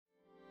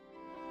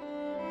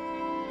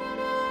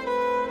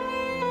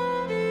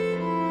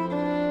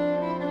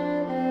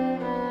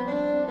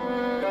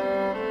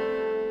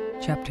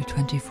Chapter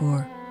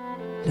 24.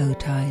 Low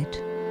Tide.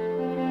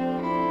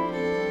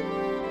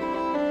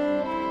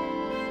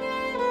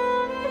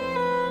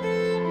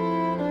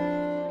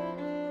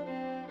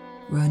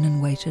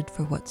 Ronan waited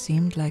for what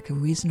seemed like a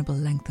reasonable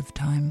length of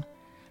time,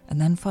 and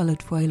then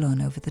followed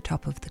Fwelon over the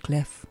top of the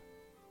cliff.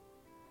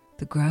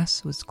 The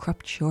grass was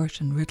cropped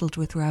short and riddled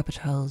with rabbit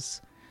holes,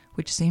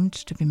 which seemed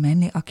to be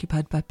mainly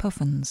occupied by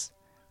puffins,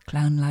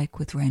 clown-like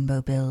with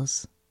rainbow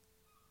bills.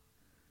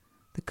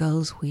 The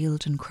gulls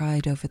wheeled and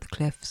cried over the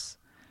cliffs,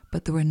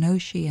 but there were no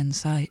Sidhe in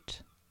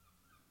sight.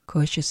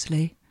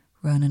 Cautiously,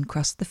 Ronan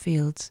crossed the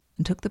fields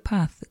and took the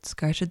path that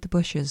skirted the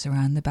bushes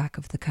around the back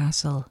of the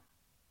castle.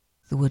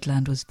 The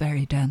woodland was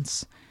very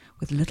dense,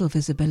 with little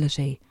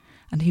visibility,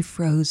 and he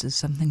froze as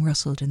something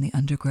rustled in the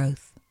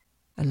undergrowth.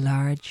 A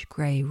large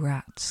grey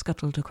rat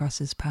scuttled across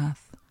his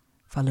path,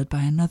 followed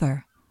by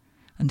another,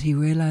 and he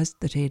realised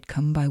that he had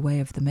come by way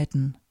of the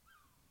midden.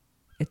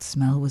 Its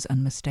smell was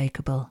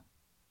unmistakable.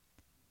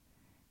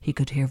 He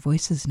could hear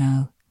voices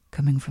now,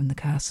 coming from the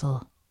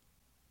castle.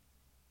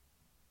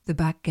 The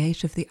back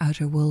gate of the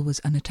outer wall was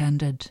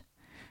unattended.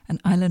 An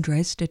island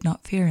race did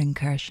not fear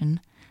incursion,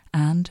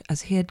 and,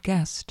 as he had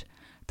guessed,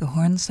 the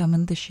horn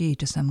summoned the Sidhe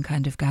to some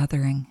kind of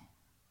gathering.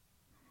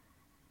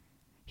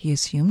 He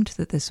assumed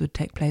that this would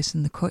take place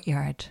in the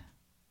courtyard.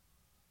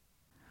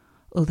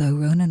 Although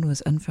Ronan was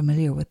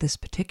unfamiliar with this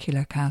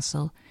particular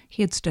castle,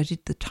 he had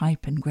studied the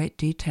type in great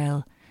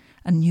detail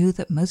and knew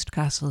that most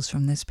castles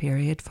from this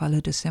period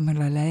followed a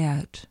similar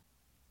layout.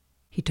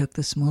 He took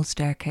the small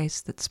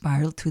staircase that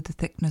spiralled through the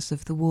thickness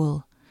of the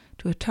wall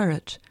to a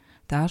turret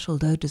that,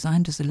 although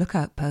designed as a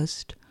lookout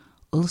post,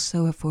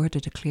 also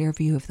afforded a clear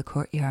view of the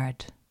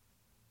courtyard.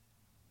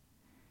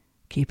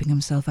 Keeping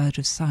himself out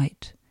of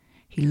sight,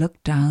 he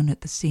looked down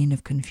at the scene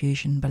of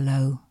confusion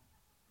below.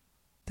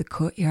 The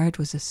courtyard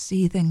was a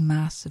seething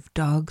mass of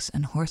dogs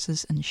and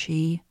horses and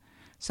Sidhe,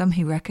 some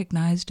he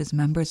recognised as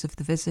members of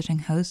the visiting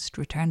host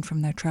returned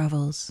from their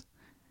travels.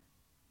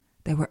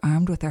 They were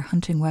armed with their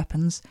hunting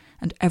weapons,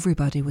 and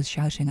everybody was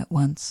shouting at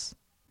once.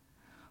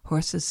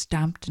 Horses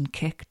stamped and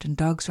kicked, and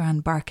dogs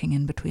ran barking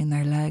in between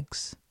their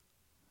legs.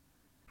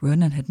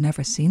 Ronan had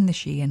never seen the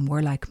Sidhe in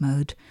warlike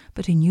mode,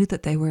 but he knew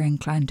that they were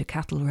inclined to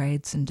cattle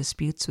raids and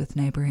disputes with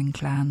neighbouring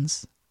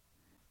clans.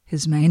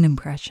 His main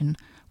impression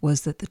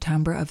was that the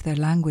timbre of their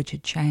language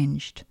had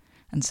changed,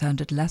 and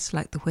sounded less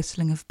like the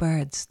whistling of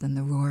birds than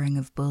the roaring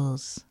of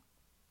bulls.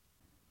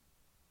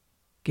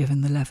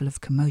 Given the level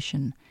of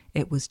commotion,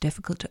 it was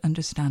difficult to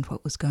understand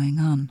what was going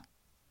on.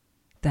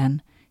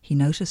 Then he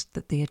noticed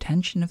that the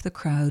attention of the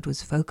crowd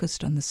was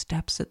focused on the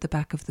steps at the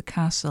back of the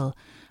castle,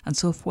 and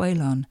saw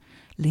Fwelon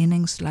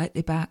leaning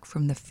slightly back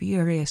from the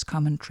furious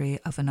commentary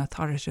of an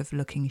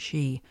authoritative-looking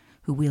Sidhe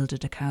who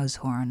wielded a cow's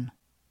horn.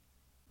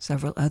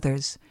 Several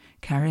others,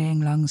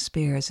 carrying long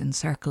spears,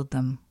 encircled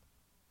them.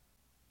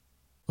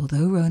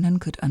 Although Ronan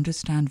could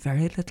understand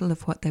very little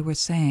of what they were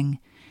saying,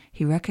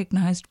 he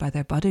recognised by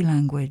their body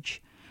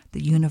language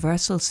the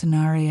universal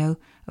scenario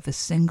of a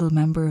single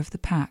member of the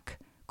pack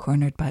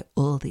cornered by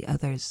all the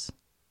others.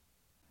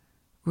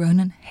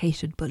 Ronan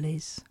hated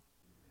bullies.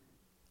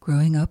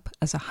 Growing up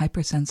as a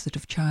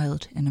hypersensitive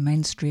child in a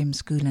mainstream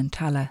school in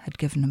Tala had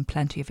given him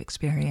plenty of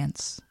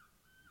experience.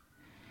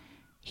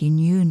 He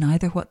knew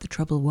neither what the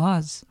trouble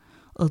was,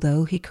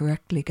 although he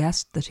correctly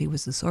guessed that he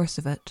was the source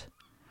of it,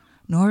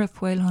 nor if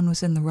Fwelon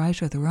was in the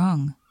right or the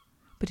wrong,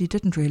 but he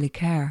didn't really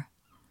care.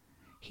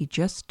 He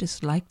just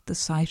disliked the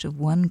sight of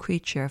one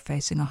creature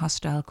facing a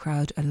hostile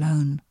crowd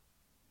alone.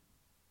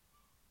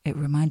 It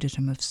reminded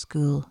him of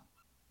school.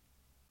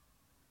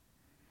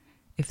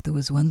 If there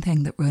was one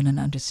thing that Ronan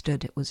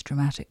understood, it was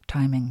dramatic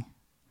timing.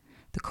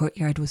 The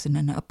courtyard was in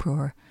an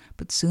uproar,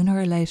 but sooner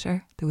or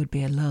later there would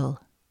be a lull.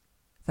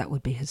 That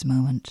would be his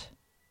moment.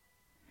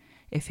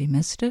 If he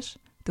missed it,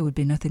 there would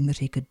be nothing that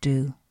he could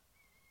do.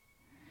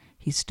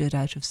 He stood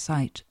out of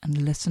sight and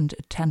listened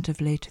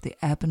attentively to the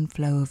ebb and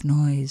flow of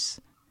noise.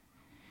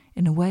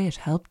 In a way it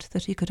helped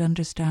that he could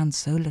understand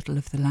so little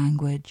of the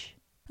language,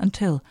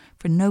 until,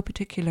 for no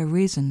particular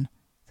reason,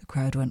 the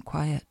crowd went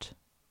quiet.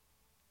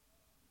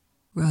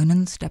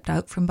 Ronan stepped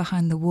out from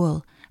behind the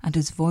wall, and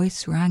his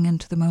voice rang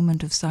into the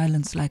moment of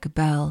silence like a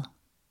bell.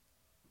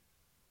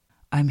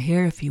 "I'm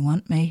here if you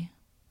want me."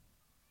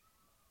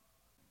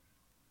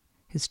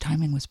 His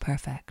timing was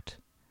perfect.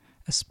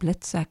 A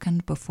split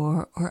second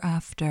before or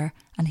after,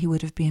 and he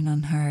would have been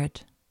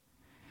unheard.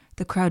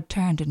 The crowd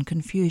turned in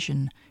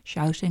confusion,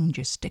 shouting,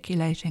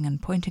 gesticulating,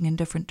 and pointing in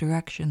different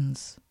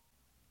directions.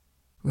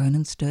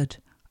 Ronan stood,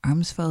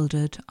 arms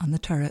folded, on the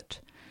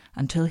turret,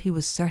 until he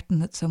was certain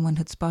that someone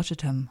had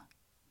spotted him.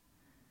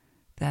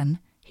 Then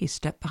he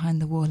stepped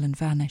behind the wall and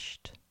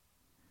vanished.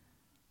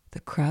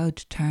 The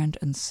crowd turned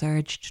and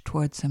surged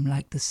towards him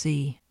like the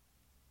sea.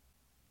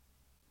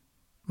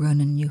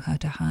 Ronan knew how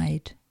to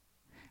hide.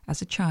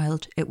 As a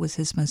child, it was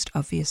his most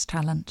obvious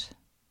talent.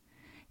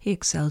 He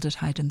excelled at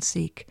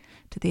hide-and-seek,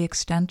 to the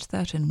extent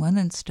that in one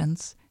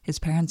instance his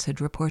parents had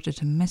reported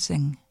him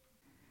missing.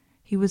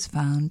 He was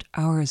found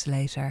hours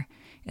later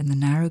in the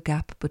narrow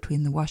gap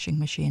between the washing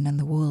machine and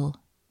the wall.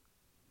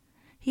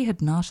 He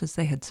had not, as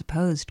they had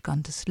supposed,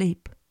 gone to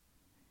sleep.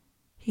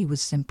 He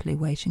was simply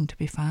waiting to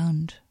be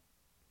found.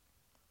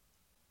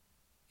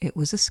 It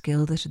was a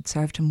skill that had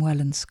served him well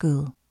in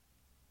school.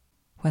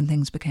 When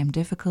things became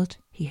difficult,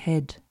 he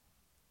hid.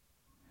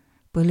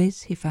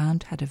 Bullies, he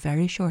found, had a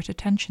very short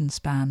attention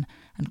span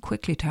and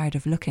quickly tired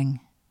of looking.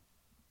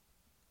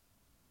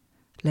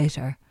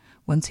 Later,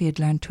 once he had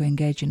learned to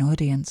engage an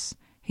audience,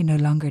 he no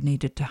longer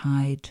needed to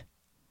hide.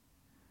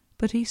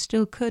 But he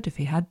still could if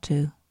he had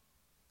to.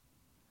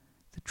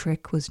 The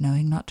trick was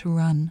knowing not to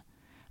run,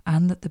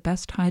 and that the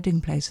best hiding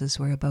places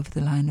were above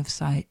the line of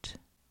sight.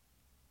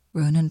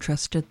 Ronan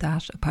trusted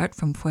that, apart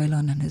from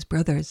Fuelon and his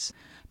brothers,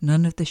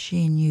 none of the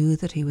Sidhe knew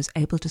that he was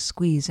able to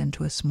squeeze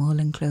into a small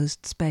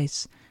enclosed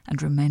space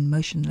and remain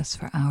motionless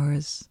for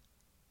hours.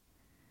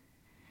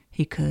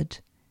 He could,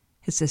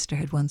 his sister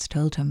had once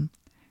told him,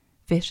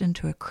 fit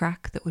into a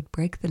crack that would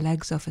break the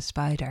legs off a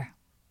spider.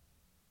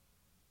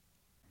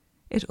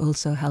 It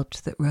also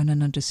helped that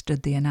Ronan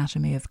understood the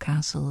anatomy of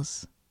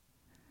castles.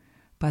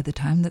 By the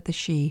time that the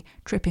Sidhe,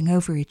 tripping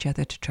over each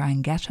other to try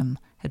and get him,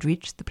 had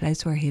reached the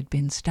place where he had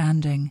been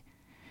standing,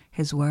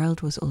 his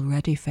world was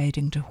already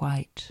fading to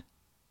white.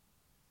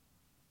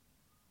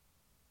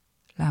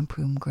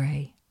 Lamproom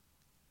grey,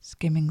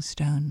 skimming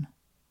stone,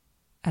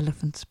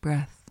 elephant's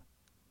breath,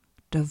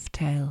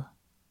 dovetail,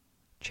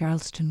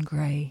 Charleston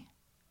grey,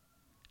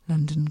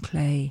 London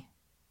clay,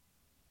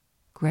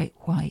 great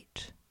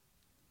white,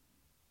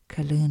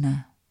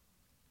 Kaluna,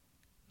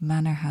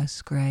 manor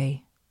house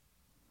grey,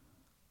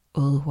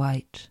 all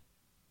white,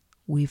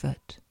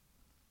 weavet,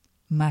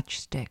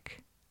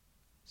 matchstick,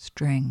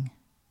 string.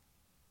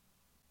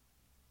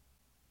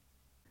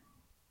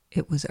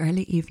 It was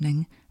early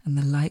evening, and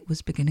the light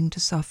was beginning to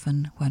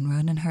soften when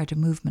Ronan heard a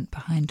movement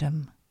behind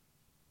him.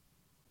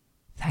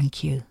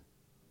 "Thank you,"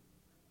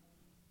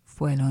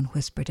 Fuelon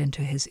whispered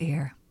into his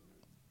ear.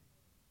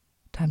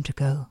 "Time to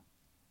go."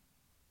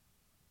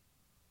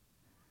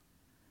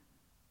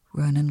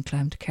 Ronan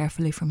climbed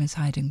carefully from his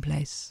hiding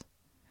place.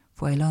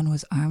 Fuelon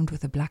was armed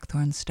with a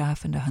blackthorn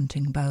staff and a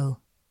hunting bow.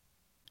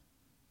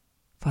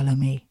 "Follow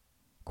me,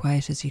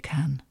 quiet as you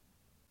can."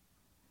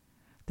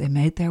 They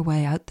made their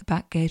way out the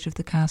back gate of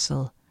the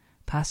castle,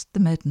 past the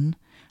midden,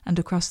 and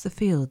across the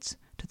fields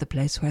to the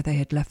place where they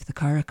had left the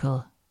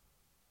coracle.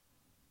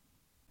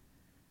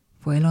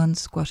 Fuelon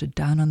squatted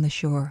down on the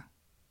shore,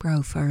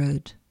 brow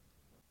furrowed.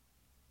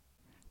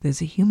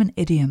 "There's a human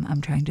idiom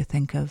I'm trying to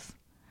think of.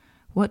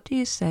 What do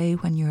you say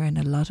when you're in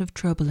a lot of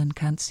trouble and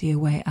can't see a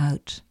way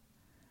out?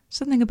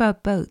 Something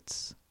about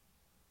boats."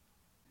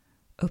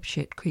 "Up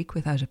shit creek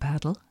without a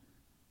paddle?"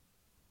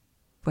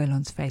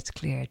 Fuelon's face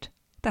cleared.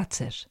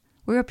 "That's it.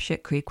 We're up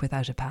shit creek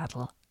without a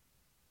paddle."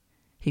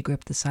 He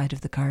gripped the side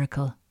of the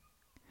coracle.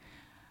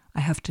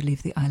 "I have to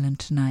leave the island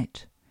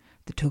tonight.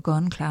 The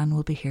Tugon clan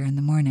will be here in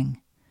the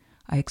morning.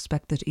 I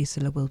expect that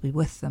Isola will be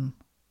with them.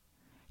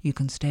 You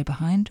can stay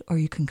behind or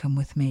you can come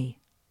with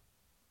me."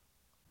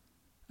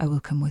 "I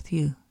will come with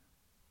you."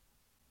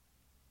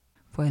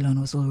 Fuelon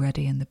was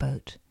already in the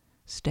boat.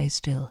 "Stay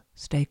still,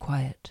 stay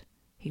quiet,"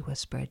 he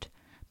whispered,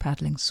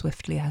 paddling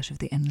swiftly out of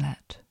the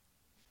inlet.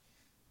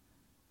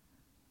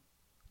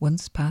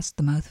 Once past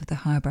the mouth of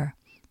the harbour,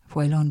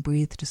 Fuelon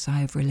breathed a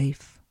sigh of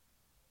relief.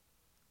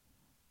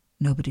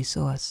 "Nobody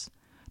saw us.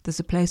 There's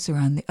a place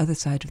around the other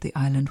side of the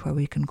island where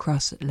we can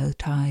cross at low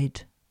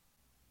tide."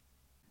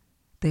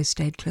 They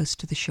stayed close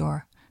to the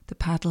shore, the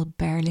paddle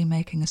barely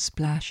making a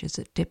splash as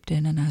it dipped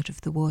in and out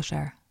of the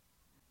water.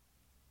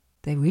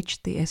 They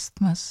reached the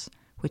isthmus,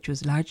 which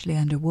was largely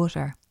under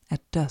water,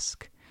 at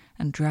dusk,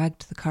 and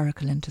dragged the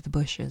coracle into the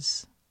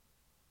bushes.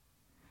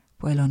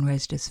 Fuelon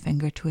raised his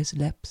finger to his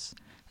lips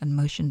and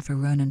motioned for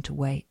Ronan to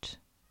wait.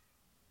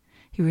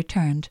 He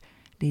returned,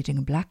 leading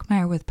a black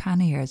mare with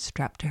panniers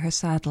strapped to her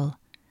saddle,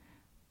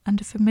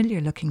 and a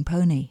familiar-looking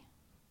pony.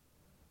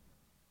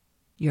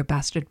 "Your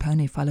bastard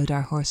pony followed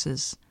our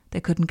horses.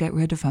 They couldn't get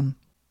rid of him."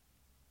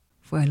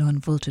 Fuelon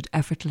vaulted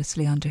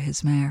effortlessly onto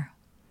his mare.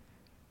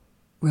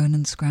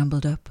 Ronan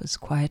scrambled up as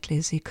quietly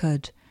as he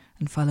could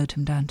and followed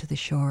him down to the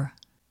shore.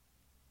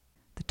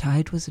 The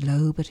tide was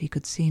low, but he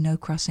could see no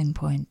crossing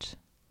point.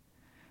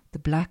 The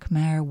black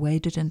mare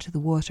waded into the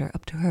water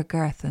up to her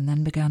girth and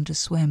then began to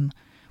swim,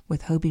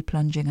 with Hobie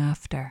plunging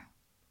after.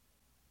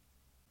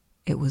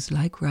 It was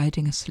like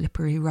riding a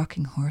slippery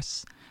rocking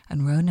horse,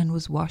 and Ronan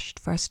was washed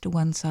first to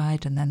one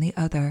side and then the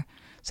other,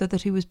 so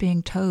that he was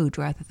being towed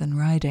rather than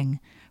riding,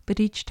 but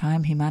each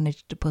time he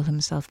managed to pull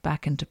himself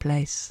back into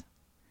place.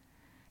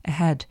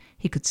 Ahead,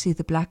 he could see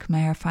the black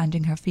mare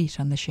finding her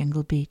feet on the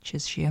shingle beach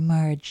as she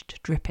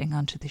emerged, dripping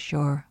onto the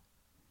shore.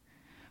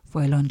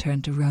 Fuelon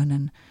turned to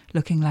Ronan,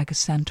 looking like a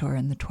centaur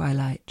in the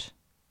twilight.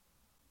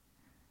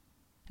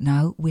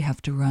 "Now we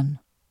have to run."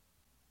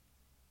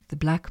 The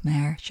black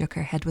mare shook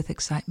her head with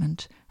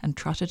excitement and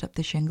trotted up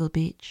the shingle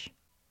beach.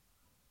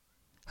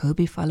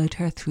 Hobie followed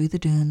her through the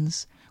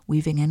dunes,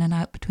 weaving in and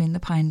out between the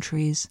pine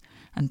trees,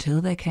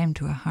 until they came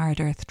to a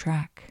hard earth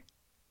track.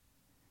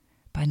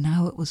 By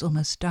now it was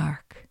almost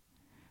dark.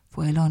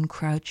 Fuelon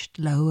crouched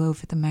low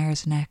over the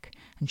mare's neck,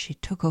 and she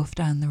took off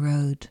down the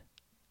road.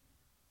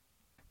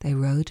 They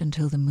rode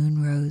until the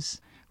moon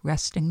rose,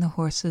 resting the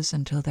horses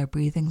until their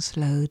breathing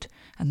slowed,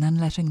 and then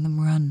letting them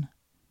run.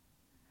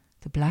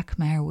 The black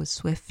mare was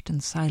swift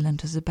and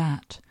silent as a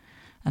bat,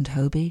 and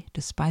Hobie,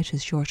 despite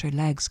his shorter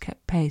legs,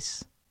 kept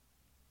pace.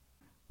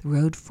 The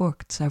road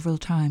forked several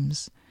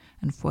times,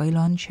 and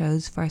Foilon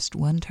chose first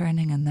one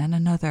turning and then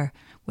another,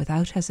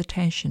 without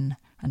hesitation,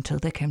 until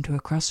they came to a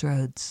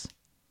crossroads.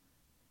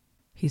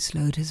 He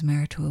slowed his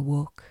mare to a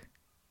walk.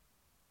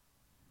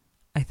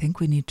 "I think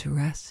we need to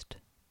rest."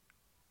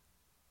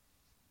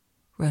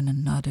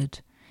 Ronan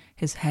nodded.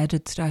 His head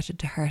had started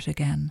to hurt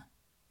again.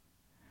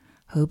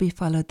 Hobie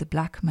followed the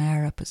black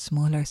mare up a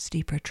smaller,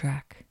 steeper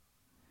track.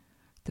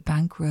 The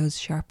bank rose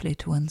sharply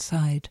to one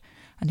side,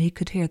 and he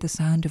could hear the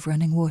sound of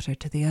running water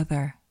to the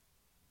other.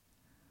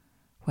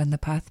 When the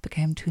path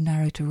became too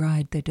narrow to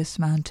ride, they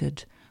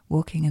dismounted,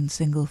 walking in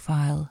single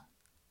file.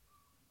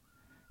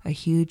 A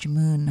huge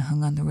moon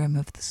hung on the rim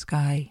of the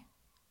sky.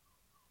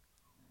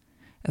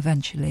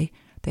 Eventually,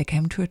 they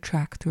came to a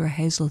track through a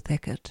hazel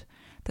thicket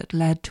that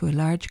led to a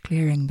large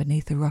clearing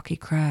beneath a rocky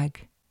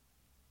crag.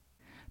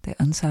 They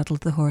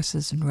unsaddled the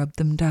horses and rubbed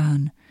them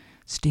down,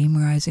 steam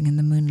rising in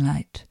the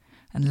moonlight,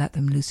 and let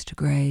them loose to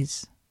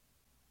graze.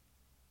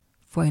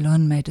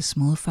 Foilon made a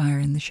small fire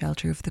in the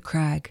shelter of the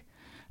crag,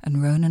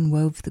 and Ronan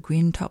wove the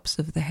green tops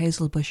of the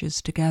hazel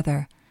bushes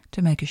together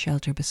to make a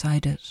shelter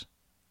beside it.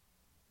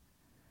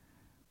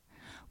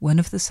 One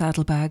of the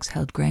saddlebags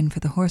held grain for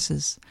the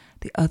horses,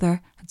 the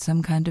other had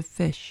some kind of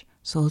fish,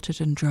 salted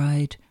and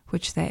dried,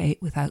 which they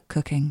ate without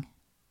cooking.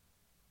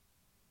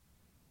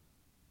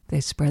 They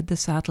spread the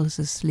saddles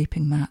as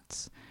sleeping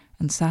mats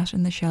and sat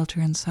in the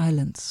shelter in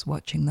silence,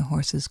 watching the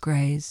horses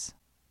graze.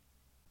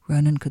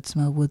 Ronan could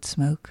smell wood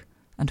smoke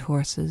and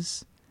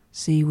horses,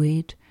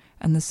 seaweed,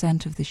 and the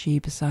scent of the she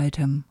beside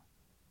him.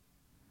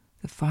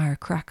 The fire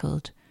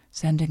crackled,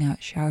 sending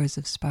out showers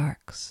of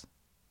sparks.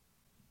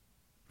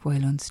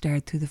 Foilon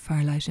stared through the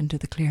firelight into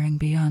the clearing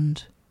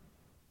beyond.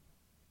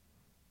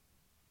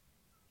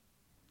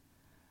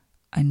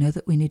 "I know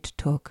that we need to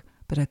talk,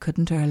 but I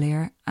couldn't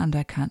earlier, and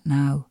I can't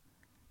now.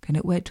 Can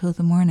it wait till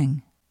the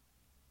morning?"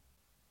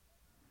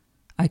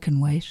 "I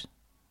can wait."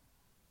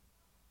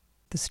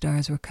 The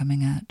stars were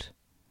coming out.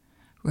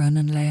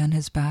 Ronan lay on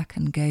his back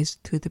and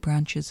gazed through the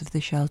branches of the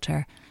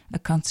shelter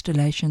at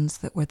constellations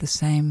that were the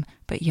same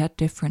but yet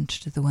different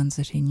to the ones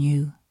that he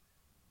knew.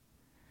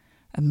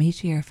 A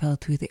meteor fell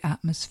through the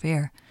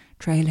atmosphere,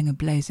 trailing a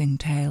blazing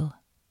tail.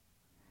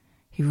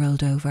 He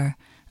rolled over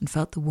and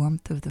felt the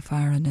warmth of the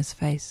fire on his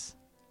face.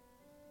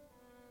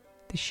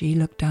 The she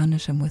looked down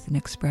at him with an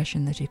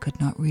expression that he could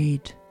not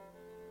read.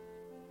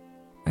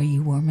 "Are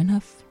you warm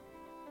enough?"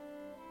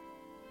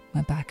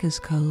 "My back is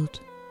cold."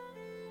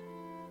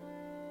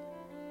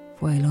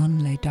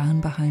 Foilon lay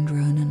down behind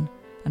Ronan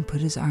and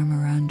put his arm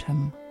around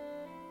him.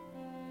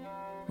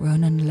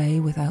 Ronan lay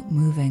without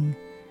moving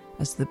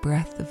as the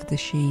breath of the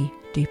she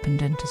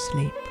deepened into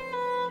sleep.